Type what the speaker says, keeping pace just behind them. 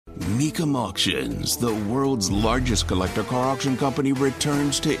Mecum Auctions, the world's largest collector car auction company,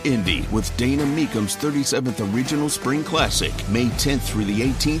 returns to Indy with Dana Mecum's 37th Original Spring Classic, May 10th through the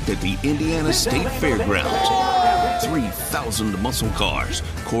 18th at the Indiana State Fairgrounds. 3,000 muscle cars,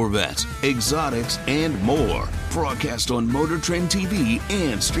 Corvettes, exotics, and more. Broadcast on Motor Trend TV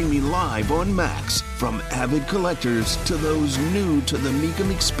and streaming live on Max. From avid collectors to those new to the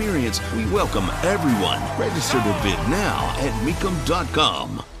Mecum experience, we welcome everyone. Register to bid now at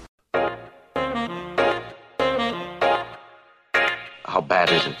Mecum.com. How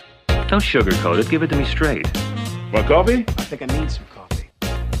bad is it? Don't sugarcoat it. Give it to me straight. Want coffee? I think I need some coffee.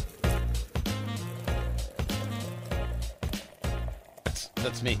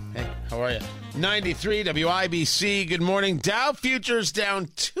 That's me. Hey, how are you? 93 WIBC. Good morning. Dow futures down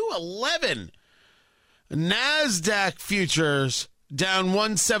 211. NASDAQ futures down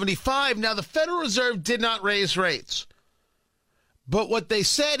 175. Now, the Federal Reserve did not raise rates. But what they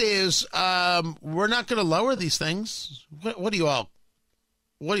said is, we're not going to lower these things. What are you all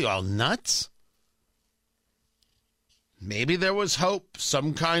nuts? Maybe there was hope,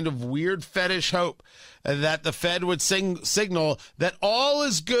 some kind of weird fetish hope, that the Fed would signal that all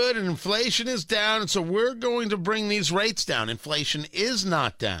is good and inflation is down, and so we're going to bring these rates down. Inflation is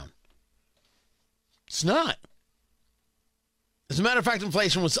not down. It's not. As a matter of fact,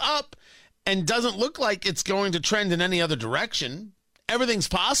 inflation was up and doesn't look like it's going to trend in any other direction. Everything's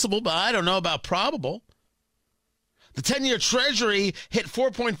possible, but I don't know about probable. The 10-year Treasury hit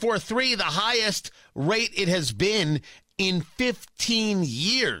 4.43, the highest rate it has been in 15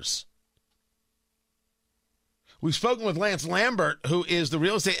 years. We've spoken with Lance Lambert, who is the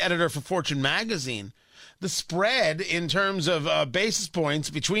real estate editor for Fortune magazine. The spread in terms of basis points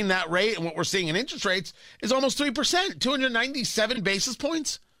between that rate and what we're seeing in interest rates is almost 3%, 297 basis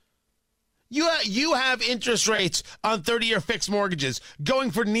points. You have interest rates on 30-year fixed mortgages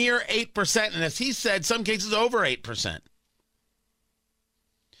going for near 8%, and as he said, some cases over 8%.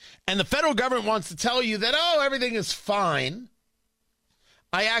 And the federal government wants to tell you that, everything is fine.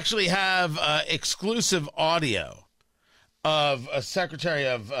 I actually have exclusive audio of a Secretary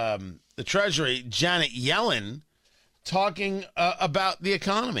of the Treasury, Janet Yellen, talking about the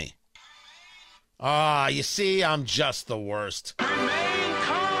economy. You see, I'm just the worst.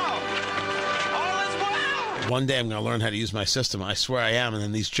 One day I'm going to learn how to use my system. I swear I am. And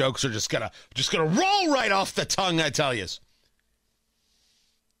then these jokes are just gonna roll right off the tongue, I tell you. It's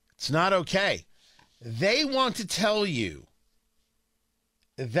not okay. They want to tell you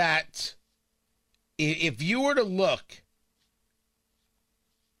that if you were to look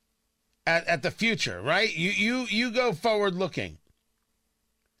at the future, right? You go forward looking,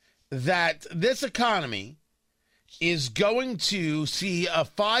 that this economy is going to see a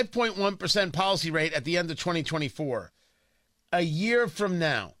 5.1% policy rate at the end of 2024. A year from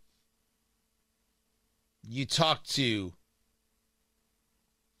now, you talk to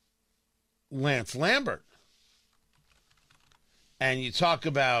Lance Lambert, and you talk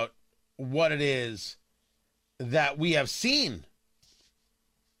about what it is that we have seen.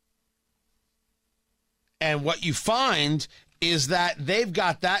 And what you find is that they've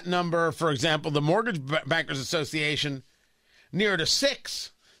got that number, for example, the Mortgage Bankers Association, near to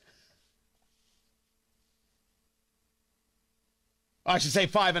 6. I should say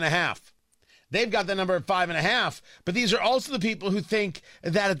 5.5. They've got the number at 5.5, but these are also the people who think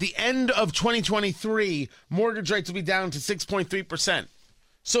that at the end of 2023, mortgage rates will be down to 6.3%.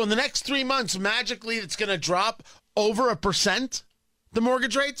 So in the next 3 months, magically, it's going to drop over 1%, the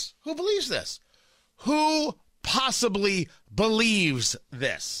mortgage rates? Who believes this? Who possibly believes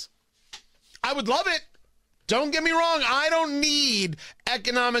this? I would love it. Don't get me wrong. I don't need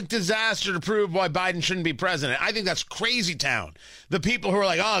economic disaster to prove why Biden shouldn't be president. I think that's crazy town. The people who are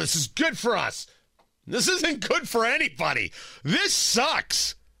like, this is good for us. This isn't good for anybody. This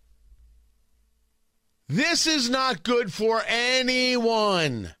sucks. This is not good for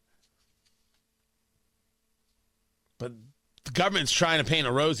anyone. But the government's trying to paint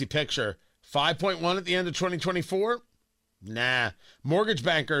a rosy picture. 5.1 at the end of 2024? Nah. Mortgage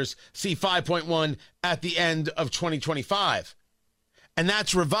bankers see 5.1 at the end of 2025. And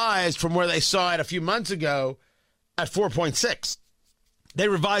that's revised from where they saw it a few months ago at 4.6. They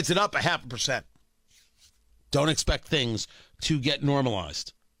revised it up 0.5%. Don't expect things to get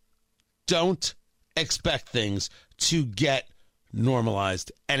normalized. Don't expect things to get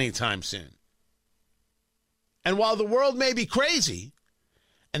normalized anytime soon. And while the world may be crazy,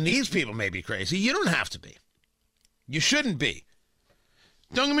 and these people may be crazy, you don't have to be. You shouldn't be.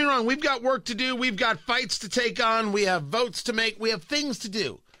 Don't get me wrong. We've got work to do. We've got fights to take on. We have votes to make. We have things to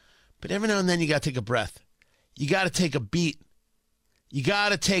do. But every now and then you got to take a breath. You got to take a beat. You got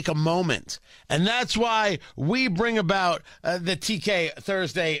to take a moment. And that's why we bring about the TK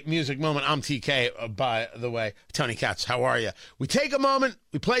Thursday Music Moment. I'm TK, by the way. Tony Katz, how are you? We take a moment,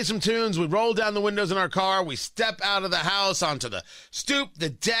 we play some tunes, we roll down the windows in our car, we step out of the house onto the stoop, the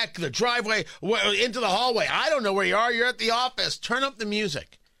deck, the driveway, into the hallway. I don't know where you are. You're at the office. Turn up the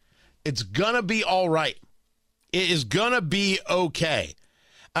music. It's going to be all right. It is going to be okay.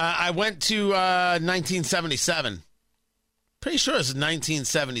 I went to 1977. Pretty sure it's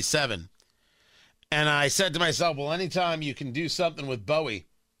 1977. And I said to myself, well, anytime you can do something with Bowie,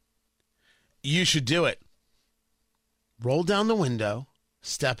 you should do it. Roll down the window,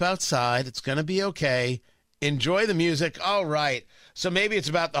 step outside. It's going to be okay. Enjoy the music. All right. So maybe it's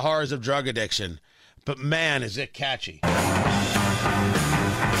about the horrors of drug addiction, but man, is it catchy.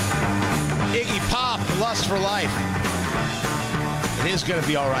 Iggy Pop, Lust for Life. It is going to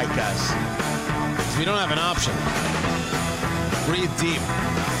be all right, guys. If you don't have an option, breathe deep.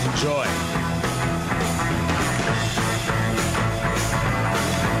 Enjoy.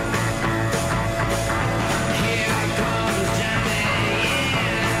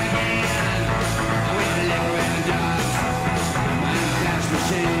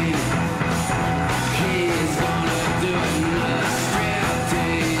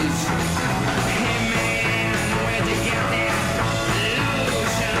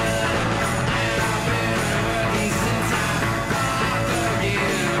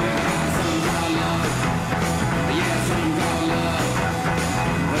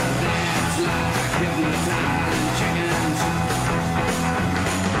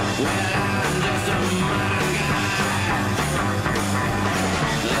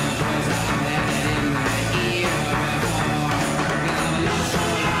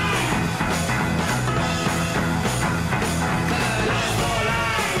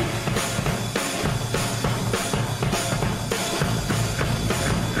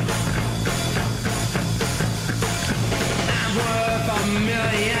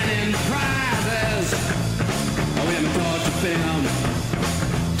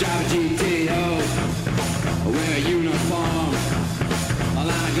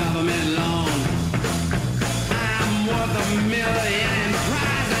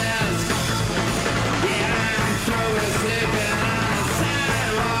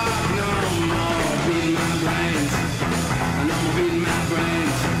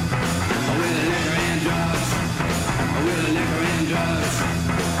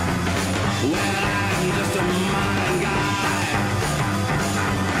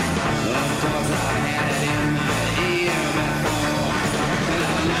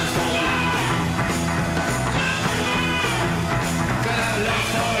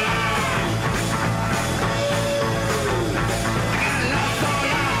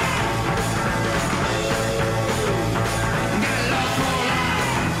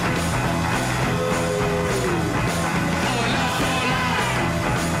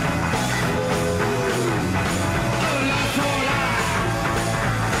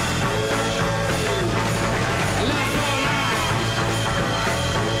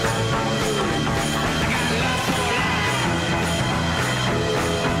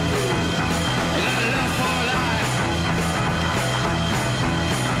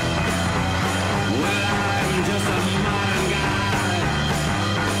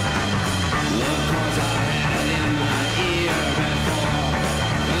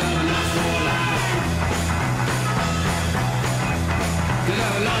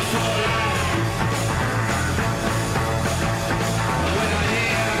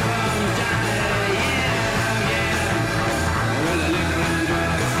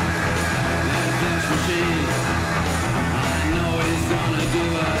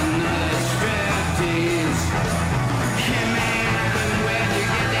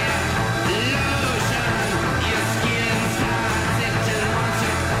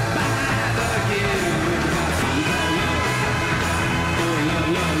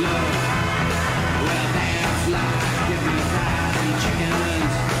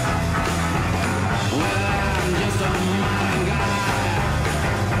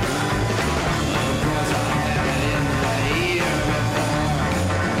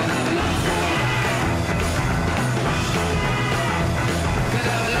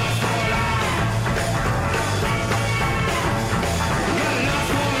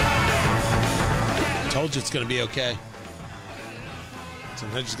 Told you it's going to be okay.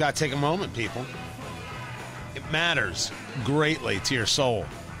 Sometimes you just got to take a moment, people. It matters greatly to your soul.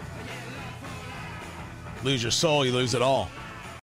 Lose your soul, you lose it all.